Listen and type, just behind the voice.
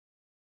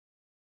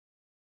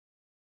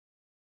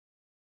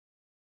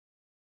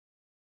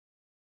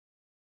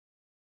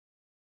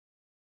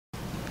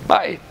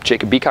Hi,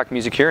 Jacob Veach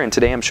Music here, and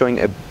today I'm showing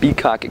a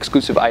Veach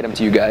exclusive item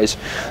to you guys.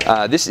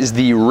 This is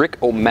the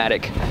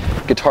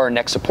Rick-O-Matic guitar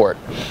neck support.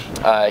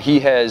 He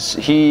has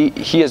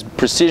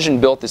precision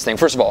built this thing.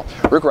 First of all,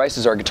 Rick Rice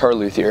is our guitar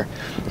luthier.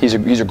 He's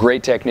a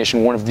great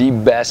technician, one of the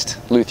best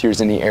luthiers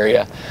in the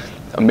area.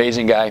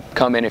 Amazing guy.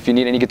 Come in if you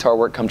need any guitar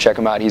work. Come check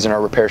him out. He's in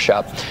our repair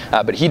shop.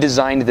 But he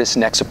designed this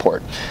neck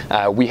support.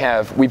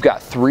 We've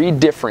got 3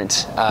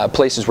 different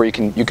places where you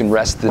can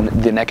rest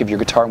the neck of your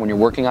guitar when you're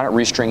working on it,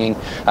 restringing,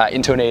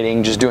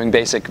 intonating, just doing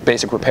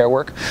basic repair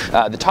work.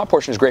 The top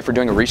portion is great for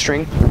doing a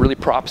restring. It really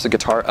props the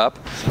guitar up.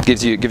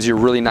 Gives you a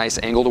really nice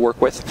angle to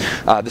work with.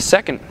 The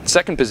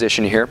second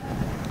position here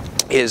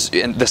is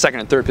in the second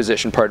and third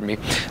position, pardon me,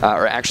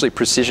 are actually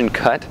precision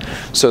cut,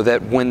 so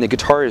that when the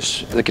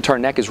guitar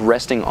neck is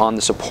resting on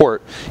the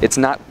support, it's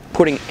not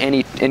putting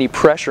any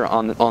pressure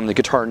on the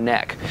guitar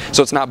neck,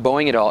 so it's not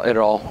bowing at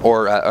all,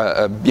 or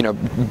you know,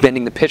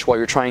 bending the pitch while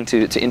you're trying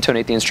to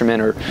intonate the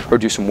instrument or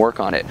do some work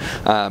on it.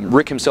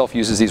 Rick himself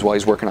uses these while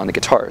he's working on the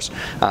guitars.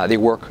 They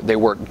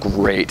work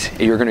great.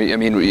 You're gonna, I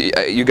mean,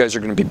 you guys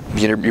are gonna be,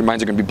 your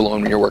minds are gonna be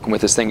blown when you're working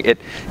with this thing. It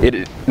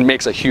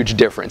makes a huge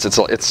difference.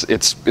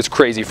 It's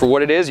crazy for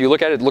what it is. You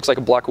look at it, it looks like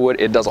a block of wood.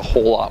 It does a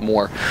whole lot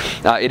more.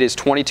 It is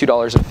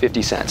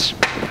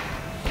 $22.50.